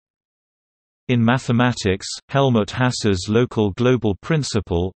In mathematics, Helmut Hasse's local global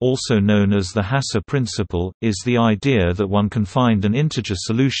principle, also known as the Hasse principle, is the idea that one can find an integer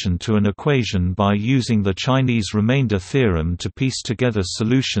solution to an equation by using the Chinese remainder theorem to piece together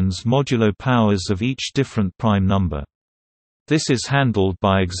solutions modulo powers of each different prime number. This is handled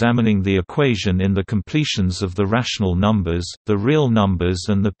by examining the equation in the completions of the rational numbers, the real numbers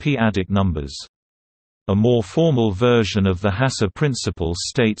and the p-adic numbers. A more formal version of the Hasse principle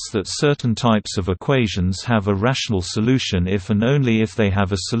states that certain types of equations have a rational solution if and only if they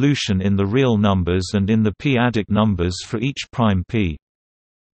have a solution in the real numbers and in the p-adic numbers for each prime p.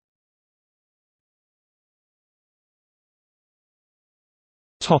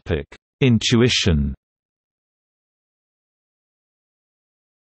 Intuition.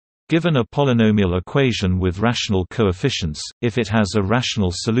 Given a polynomial equation with rational coefficients, if it has a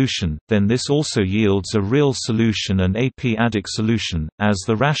rational solution, then this also yields a real solution and a p-adic solution. As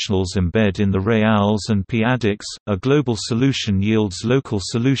the rationals embed in the reals and p-adics, a global solution yields local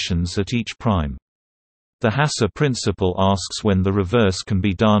solutions at each prime. The Hasse principle asks when the reverse can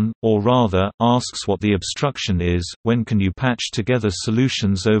be done, or rather, asks what the obstruction is, when can you patch together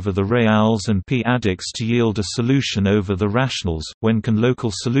solutions over the reals and p-adics to yield a solution over the rationals, when can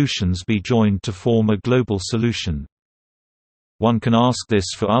local solutions be joined to form a global solution. One can ask this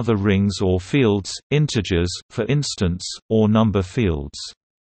for other rings or fields, integers, for instance, or number fields.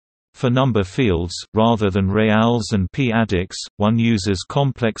 For number fields, rather than reals and p-adics, one uses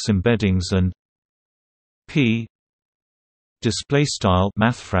complex embeddings and p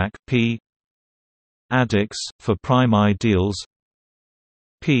 _mathfrak p adics for prime ideals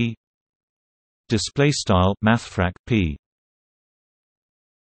p _mathfrak p.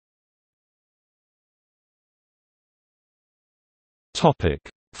 Topic: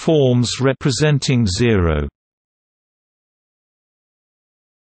 Forms representing zero.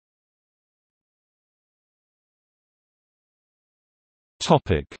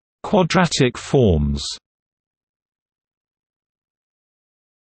 Topic: Quadratic forms.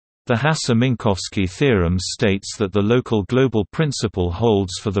 The Hasse-Minkowski theorem states that the local global principle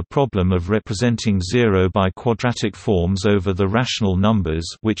holds for the problem of representing zero by quadratic forms over the rational numbers,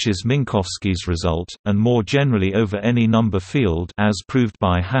 which is Minkowski's result, and more generally over any number field, as proved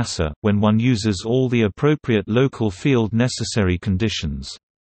by Hasse, when one uses all the appropriate local field necessary conditions.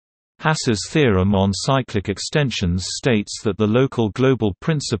 Hasse's theorem on cyclic extensions states that the local global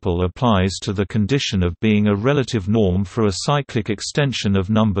principle applies to the condition of being a relative norm for a cyclic extension of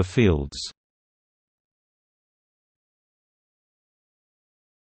number fields.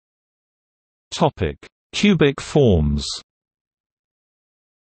 Cubic forms.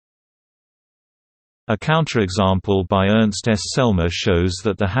 A counterexample by Ernst S. Selmer shows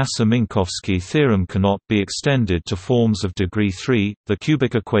that the Hasse-Minkowski theorem cannot be extended to forms of degree 3. The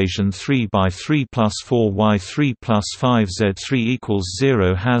cubic equation 3 by 3 plus 4y3 plus 5z3 equals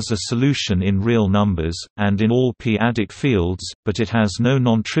 0 has a solution in real numbers, and in all p-adic fields, but it has no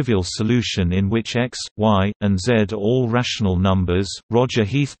non-trivial solution in which x, y, and z are all rational numbers. Roger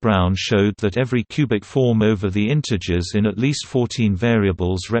Heath Brown showed that every cubic form over the integers in at least 14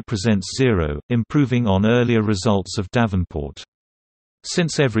 variables represents 0, improving on earlier results of Davenport.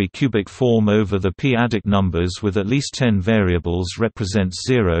 Since every cubic form over the p-adic numbers with at least 10 variables represents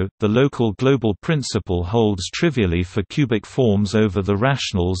 0, the local global principle holds trivially for cubic forms over the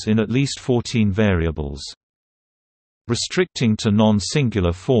rationals in at least 14 variables. Restricting to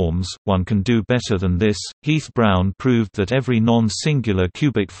non-singular forms, one can do better than this. Heath Brown proved that every non-singular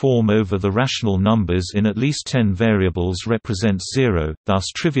cubic form over the rational numbers in at least 10 variables represents 0, thus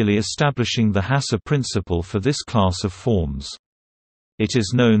trivially establishing the Hasse principle for this class of forms. It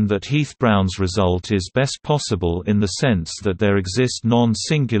is known that Heath Brown's result is best possible in the sense that there exist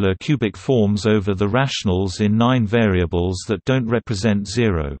non-singular cubic forms over the rationals in 9 variables that don't represent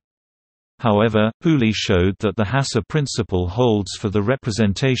 0. However, Hooley showed that the Hasse principle holds for the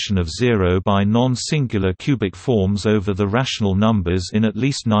representation of 0 by non-singular cubic forms over the rational numbers in at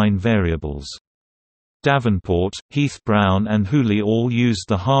least 9 variables. Davenport, Heath Brown and Hooley all used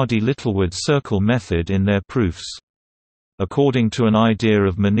the Hardy-Littlewood circle method in their proofs. According to an idea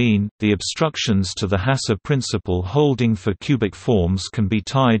of Manin, the obstructions to the Hasse principle holding for cubic forms can be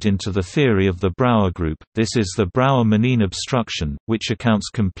tied into the theory of the Brauer group. This is the Brauer-Manin obstruction, which accounts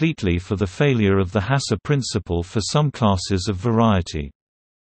completely for the failure of the Hasse principle for some classes of variety.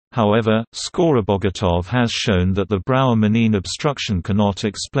 However, Skorobogatov has shown that the Brauer-Manin obstruction cannot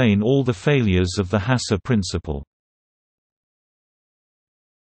explain all the failures of the Hasse principle.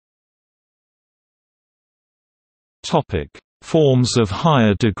 Forms of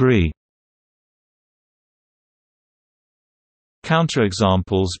higher degree.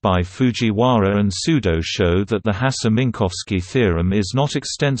 Counterexamples by Fujiwara and Sudo show that the Hasse-Minkowski theorem is not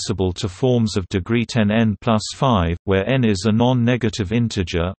extensible to forms of degree 10n plus 5, where n is a non-negative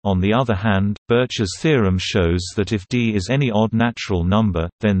integer. On the other hand, Birch's theorem shows that if d is any odd natural number,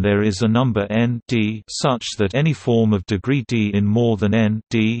 then there is a number n d such that any form of degree d in more than n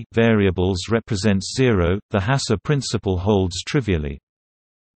d variables represents 0. The Hasse principle holds trivially.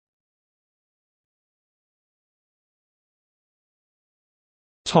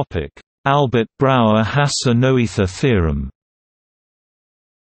 Albert Brauer–Hasse–Noether theorem.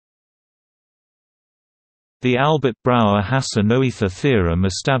 The Albert Brauer–Hasse–Noether theorem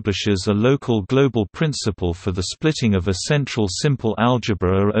establishes a local global principle for the splitting of a central simple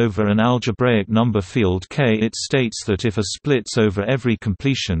algebra over an algebraic number field K. It states that if A splits over every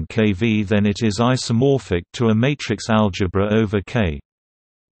completion Kv, then it is isomorphic to a matrix algebra over K.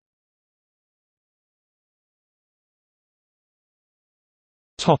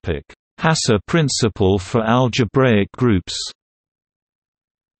 Hasse principle for algebraic groups.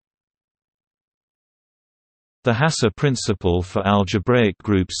 The Hasse principle for algebraic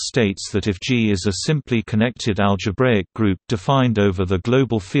groups states that if G is a simply connected algebraic group defined over the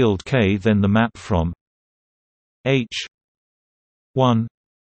global field K, then the map from H 1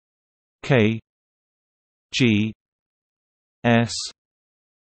 K G S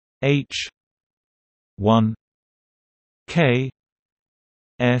H 1 K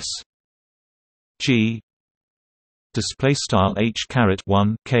S G display style H caret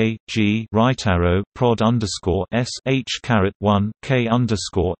 1 K G right arrow prod underscore S H caret 1 K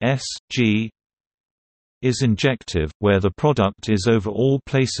underscore S G is injective, where the product is over all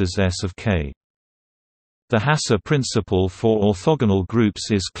places S of K. The Hasse principle for orthogonal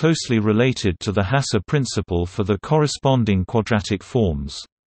groups is closely related to the Hasse principle for the corresponding quadratic forms.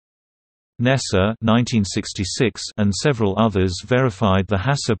 Nesser (1966) and several others verified the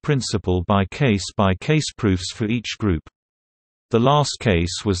Hasse principle by case-by-case proofs for each group. The last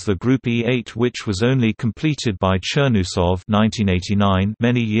case was the group E8, which was only completed by Chernusov (1989),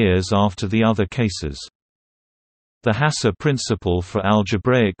 many years after the other cases. The Hasse principle for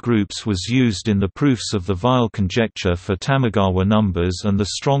algebraic groups was used in the proofs of the Weil conjecture for Tamagawa numbers and the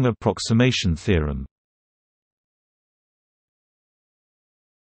strong approximation theorem.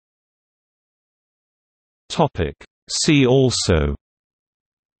 See also: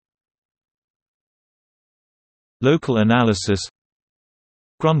 Local analysis,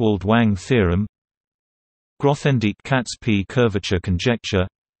 Grunwald–Wang theorem, Grothendieck–Katz–P curvature conjecture.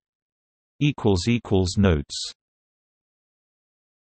 Notes